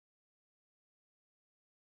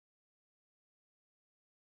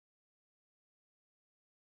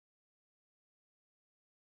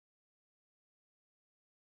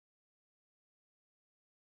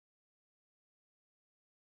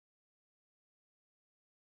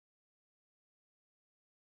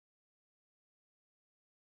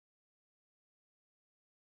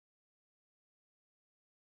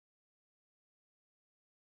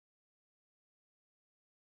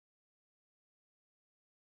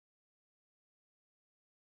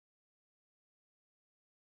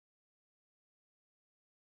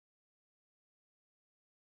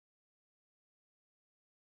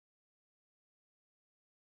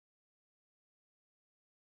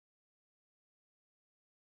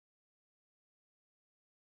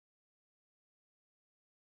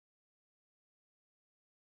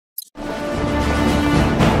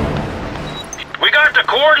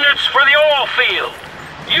coordinates for the oil field.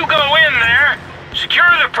 You go in there,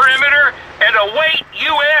 secure the perimeter, and await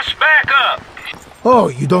U.S. backup. Oh,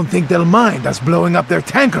 you don't think they'll mind us blowing up their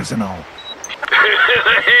tankers and all?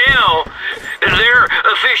 Hell, they're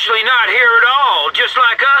officially not here at all, just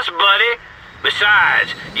like us, buddy.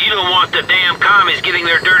 Besides, you don't want the damn commies getting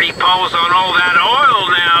their dirty paws on all that oil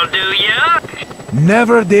now, do ya?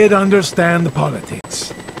 Never did understand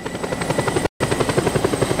politics.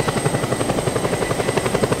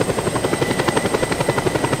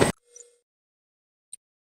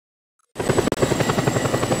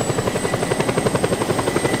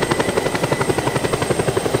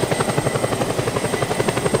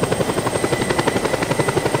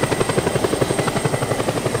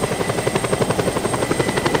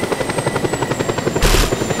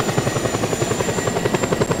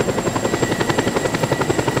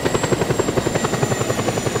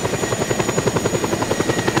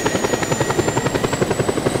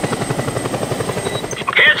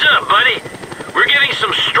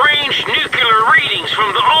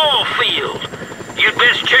 From the oil field. You'd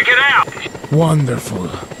best check it out. Wonderful.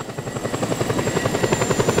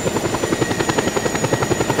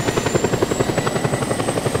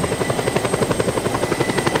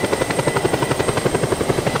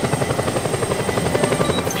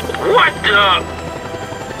 What the?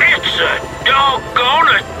 It's a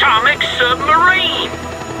doggone atomic submarine.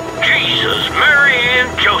 Jesus, Mary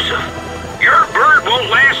and Joseph. Your bird won't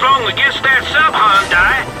last long against that sub,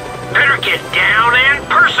 Hyundai. Better get down and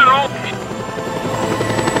personal.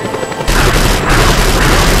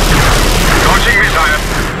 Launching missile.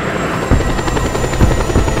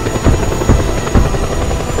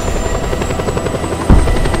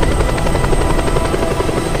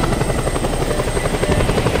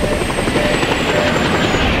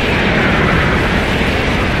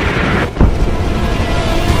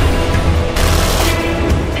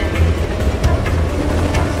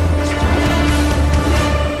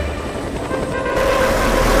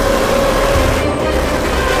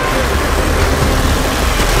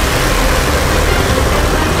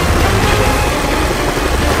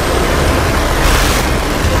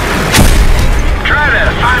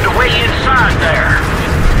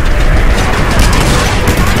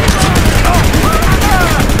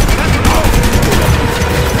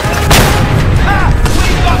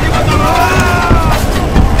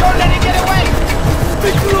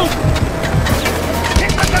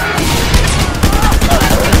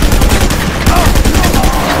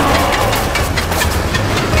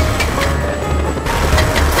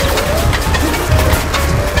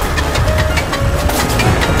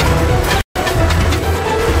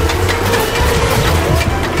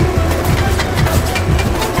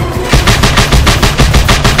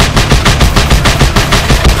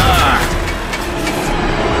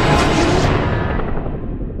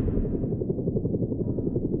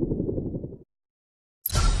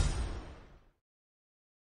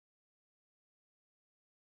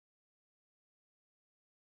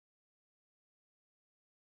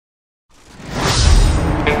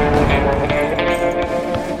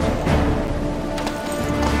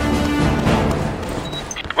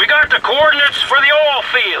 Coordinates for the oil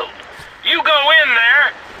field. You go in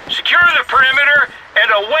there, secure the perimeter,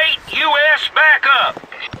 and await U.S. backup.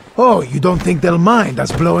 Oh, you don't think they'll mind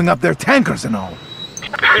us blowing up their tankers and all?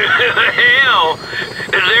 Hell,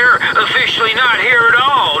 they're officially not here at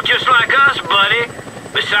all, just like us, buddy.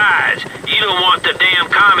 Besides, you don't want the damn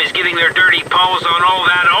commies getting their dirty paws on all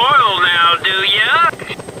that oil now, do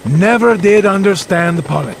ya? Never did understand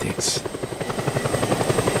politics.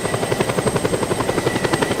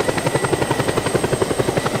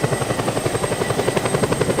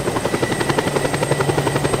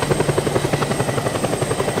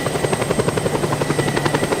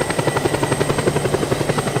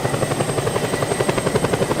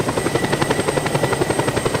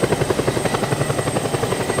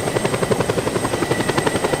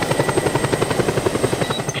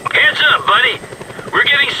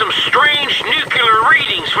 Some strange nuclear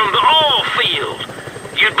readings from the oil field.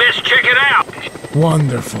 You'd best check it out.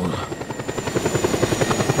 Wonderful.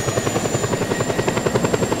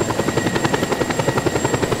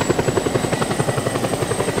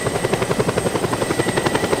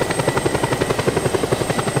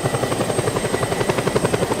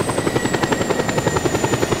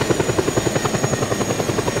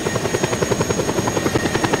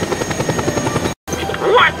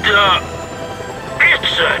 What the?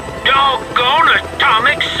 It's a doggone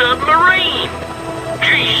atomic submarine!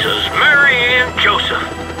 Jesus, Mary and Joseph.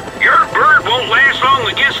 Your bird won't last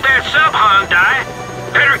long against that sub, Hyundai.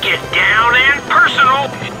 Better get down and personal.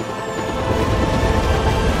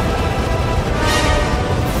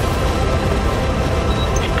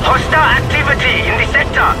 hostile activity in the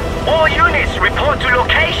sector. All units report to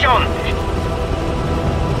location.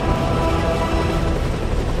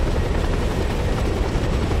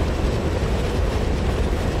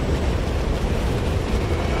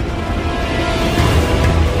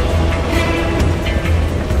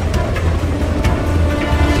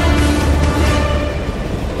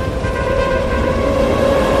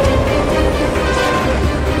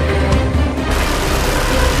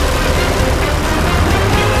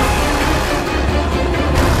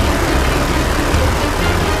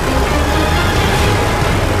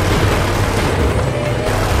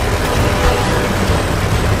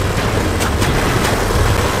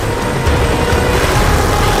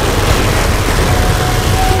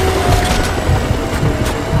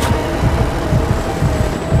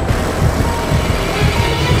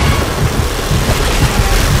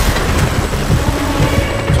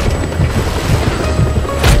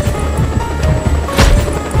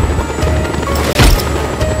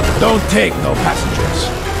 Don't take no passengers.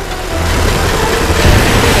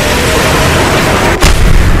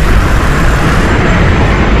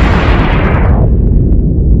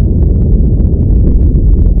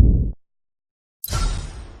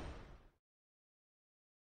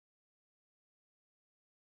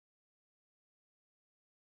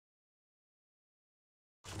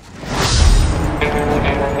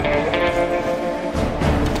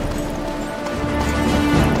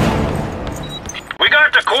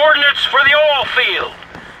 Coordinates for the oil field.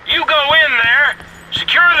 You go in there,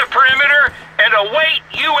 secure the perimeter, and await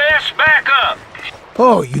U.S. backup.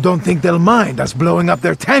 Oh, you don't think they'll mind us blowing up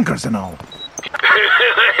their tankers and all?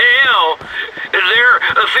 Hell, they're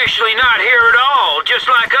officially not here at all, just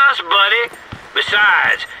like us, buddy.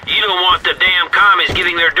 Besides, you don't want the damn commies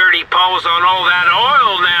getting their dirty paws on all that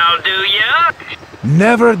oil now, do ya?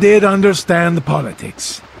 Never did understand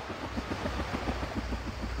politics.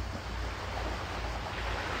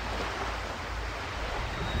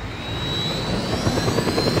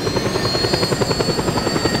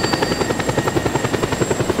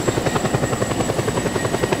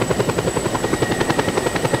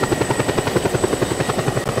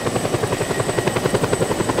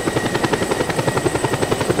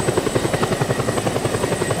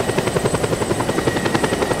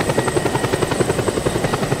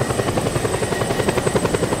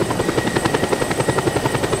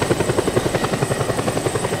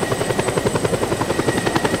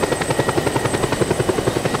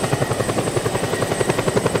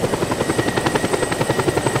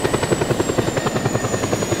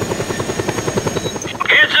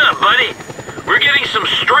 Buddy, we're getting some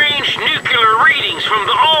strange nuclear readings from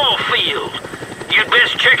the oil field. You'd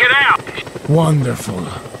best check it out. Wonderful.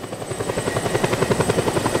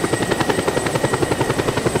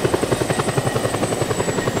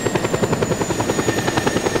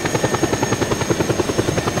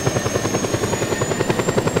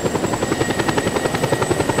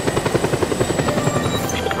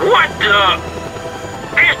 What the?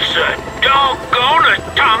 It's a doggone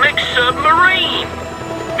atomic submarine!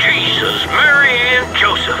 Jesus, Mary and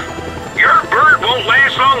Joseph. Your bird won't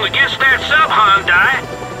last long against that sub, Hyundai.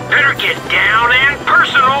 Better get down and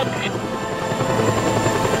personal.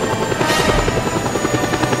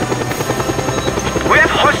 We have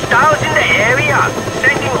hostiles in the area.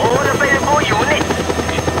 Sending all available units.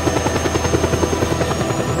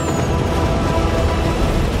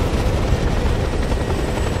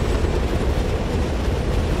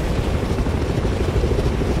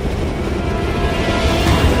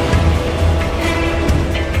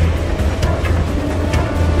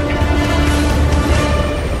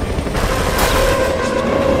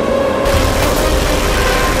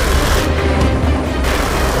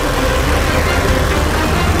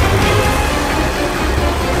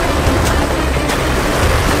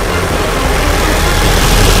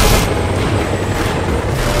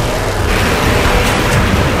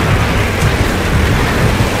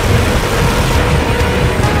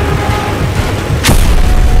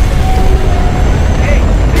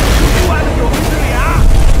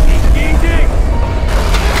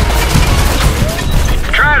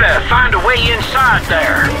 Find a way inside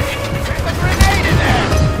there. There's a grenade in there!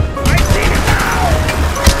 I see it now!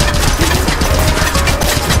 I'm moving in!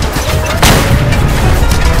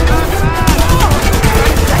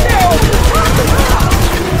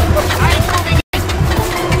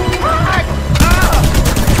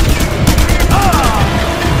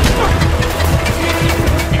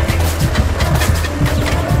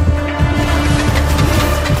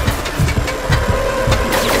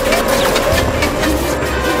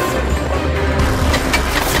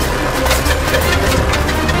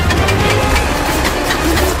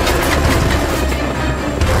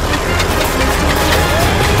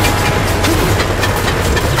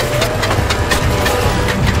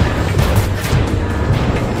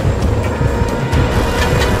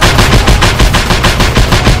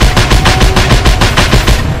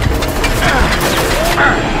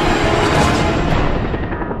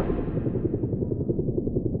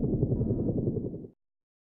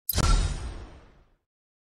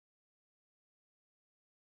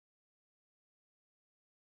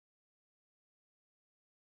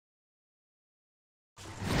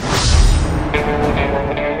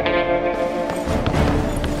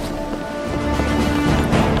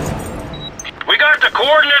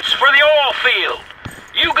 coordinates for the oil field.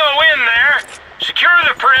 You go in there, secure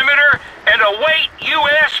the perimeter, and await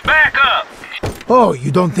U.S. backup. Oh,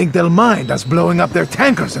 you don't think they'll mind us blowing up their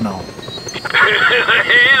tankers and all?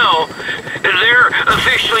 Hell, they're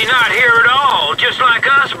officially not here at all, just like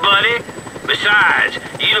us, buddy. Besides,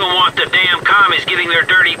 you don't want the damn commies getting their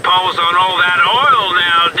dirty paws on all that oil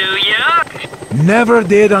now, do ya? Never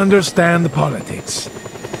did understand politics.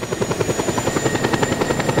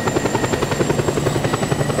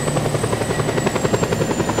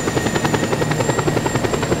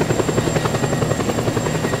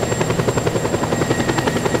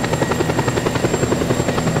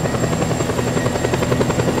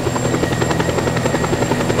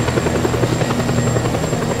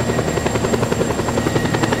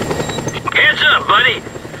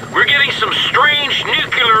 We're getting some strange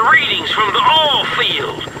nuclear readings from the oil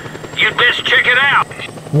field. You'd best check it out.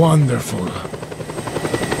 Wonderful.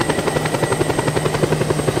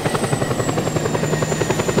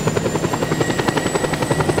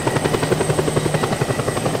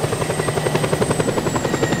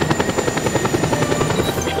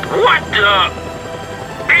 What the?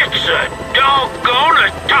 It's a doggone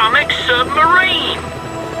atomic submarine.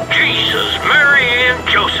 Jesus, Mary and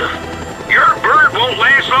Joseph. Your bird won't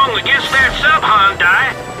last long against that sub,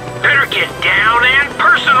 Hyundai. Better get down and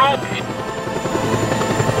personal.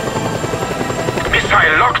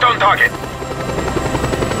 Missile locked on target.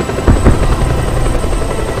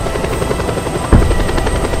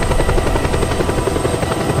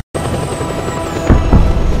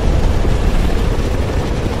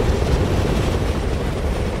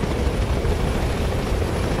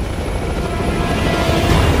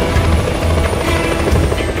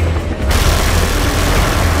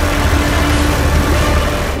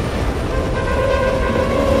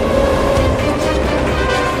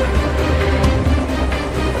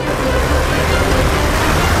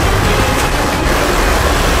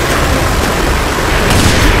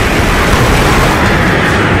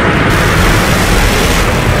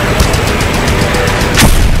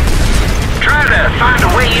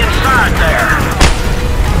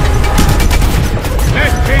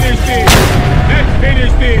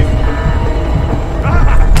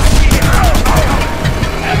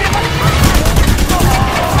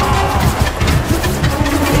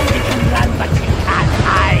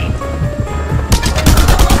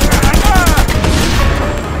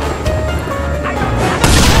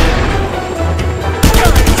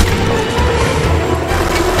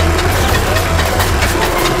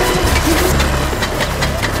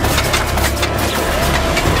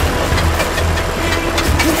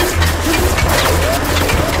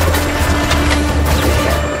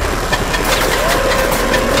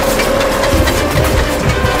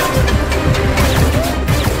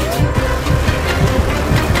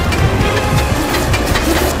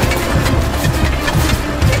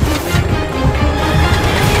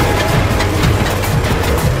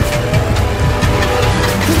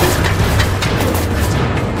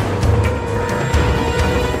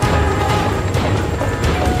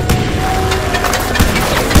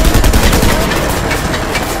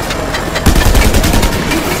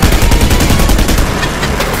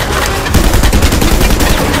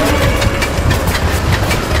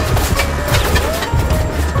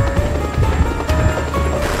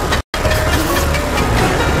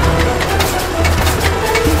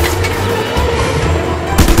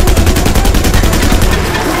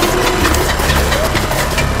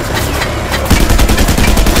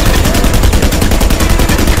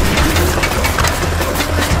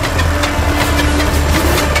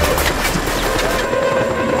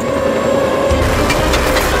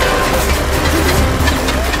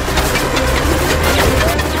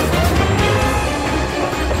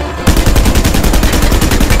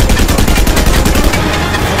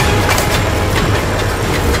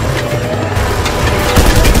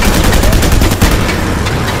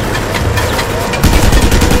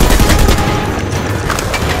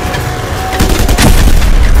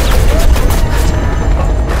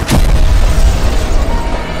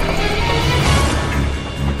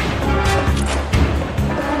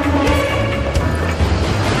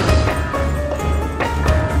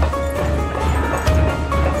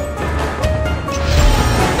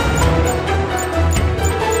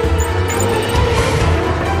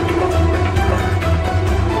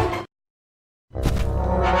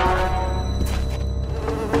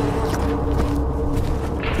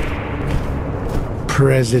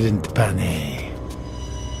 President Panay.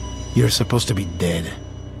 You're supposed to be dead.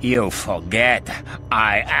 You forget,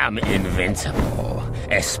 I am invincible.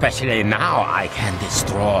 Especially now I can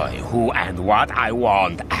destroy who and what I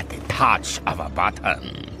want at the touch of a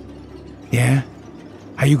button. Yeah?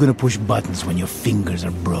 How you gonna push buttons when your fingers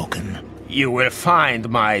are broken? You will find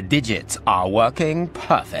my digits are working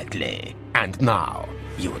perfectly. And now,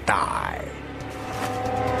 you die.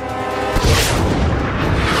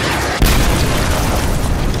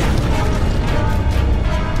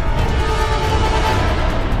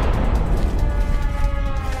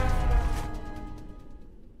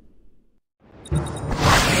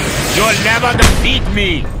 You'll never defeat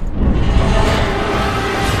me!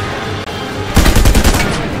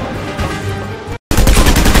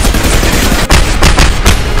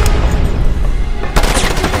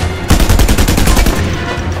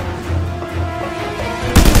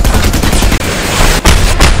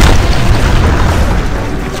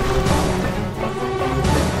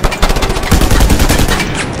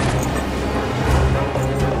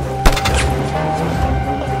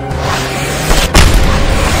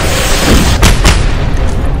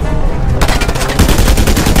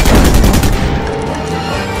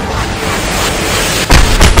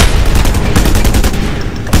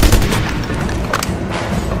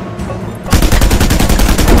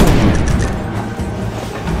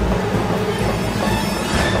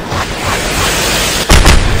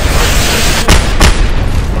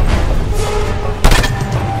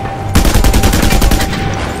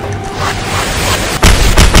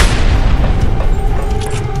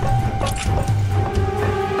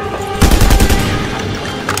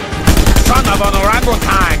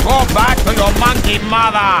 Go back to your monkey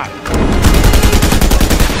mother!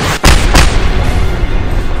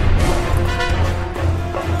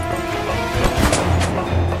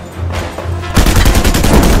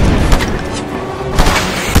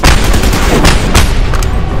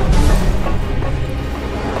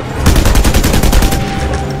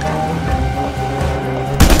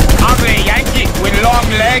 Ugly Yankee with long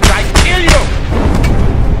legs, I kill you!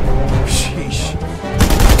 Sheesh.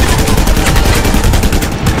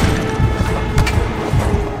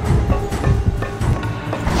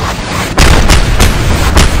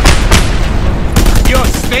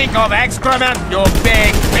 Stink of excrement, you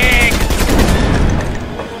big pig!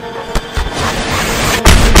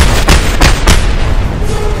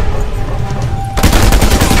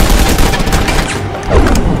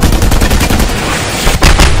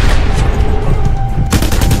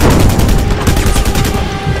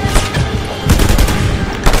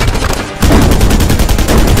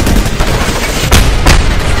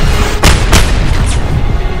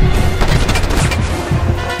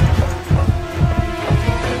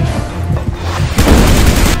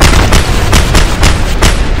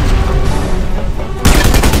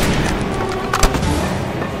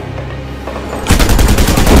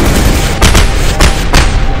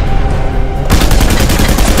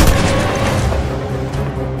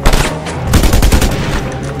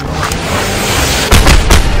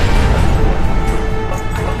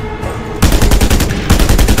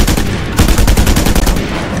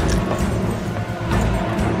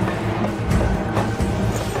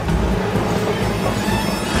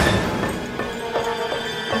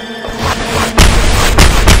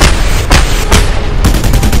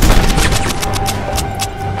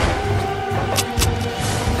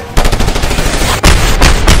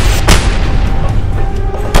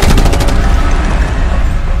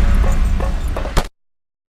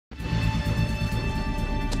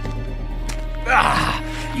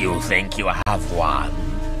 You think you have won?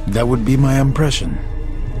 That would be my impression.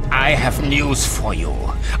 I have news for you.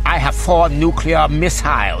 I have 4 nuclear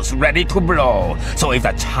missiles ready to blow. So if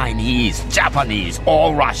the Chinese, Japanese,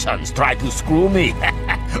 or Russians try to screw me,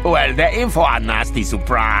 well, they're in for a nasty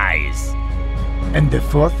surprise. And the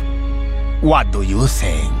 4th? What do you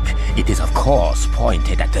think? It is of course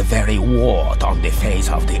pointed at the very ward on the face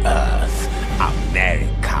of the earth,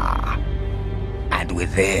 America. And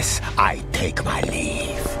with this, I take my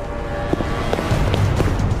leave.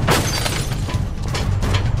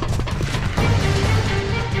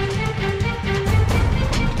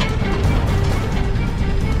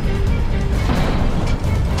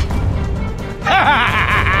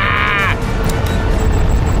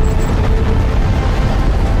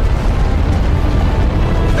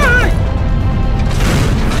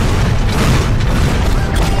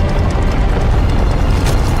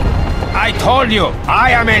 I told you,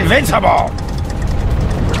 I am invincible!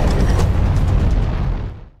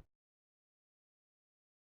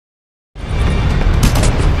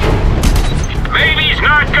 Maybe he's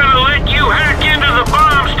not gonna let you hack into the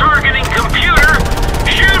bomb's targeting computer.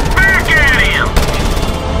 Shoot back at him!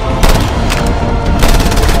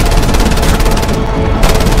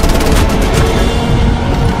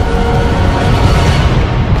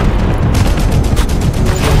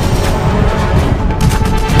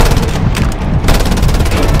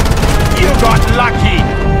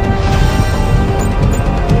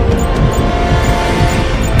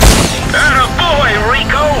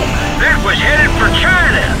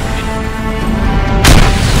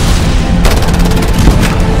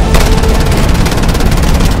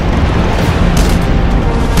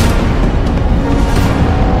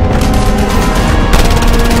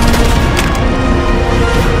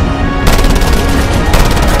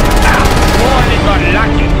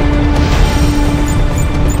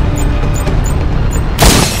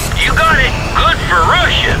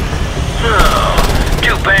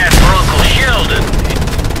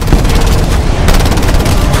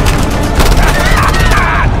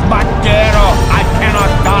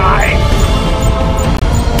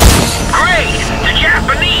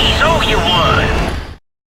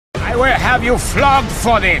 dogged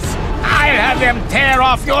for this. I'll have them tear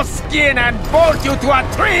off your skin and bolt you to a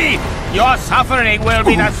tree. Your suffering will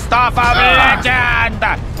be the stuff of legend.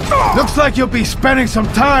 Looks like you'll be spending some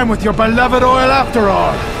time with your beloved oil after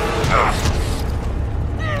all.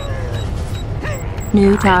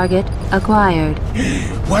 New target acquired.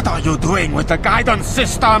 What are you doing with the guidance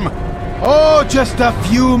system? Oh, just a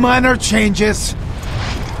few minor changes.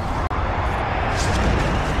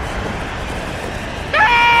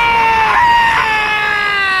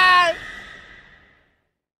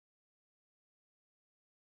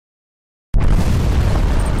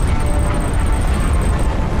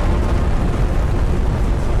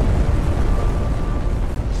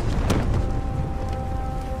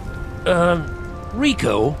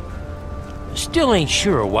 Rico, still ain't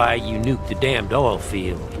sure why you nuked the damned oil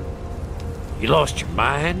field. You lost your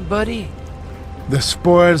mind, buddy? The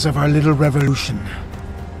spoils of our little revolution.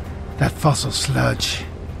 That fossil sludge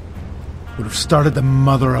would have started the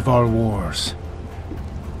mother of all wars.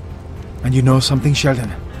 And you know something,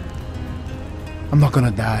 Sheldon? I'm not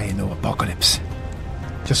gonna die in no apocalypse.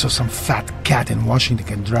 Just so some fat cat in Washington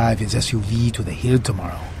can drive his SUV to the hill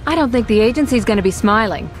tomorrow. I don't think the agency's gonna be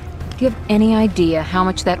smiling. Do you have any idea how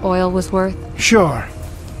much that oil was worth? Sure.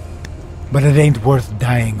 But it ain't worth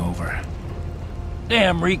dying over.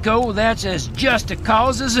 Damn, Rico, that's as just a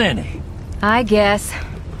cause as any. I guess.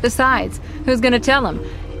 Besides, who's gonna tell him?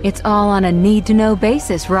 It's all on a need-to-know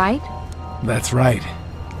basis, right? That's right.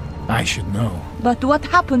 I should know. But what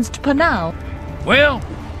happens to Panau? Well,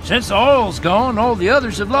 since the oil's gone, all the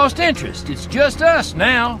others have lost interest. It's just us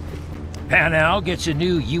now. Panau gets a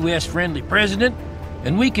new U.S.-friendly president,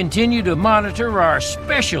 and we continue to monitor our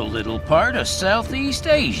special little part of Southeast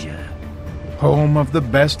Asia. Home of the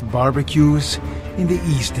best barbecues in the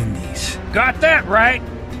East Indies. Got that right.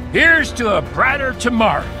 Here's to a brighter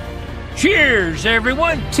tomorrow. Cheers,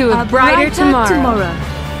 everyone! To a brighter tomorrow.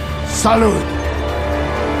 Salud!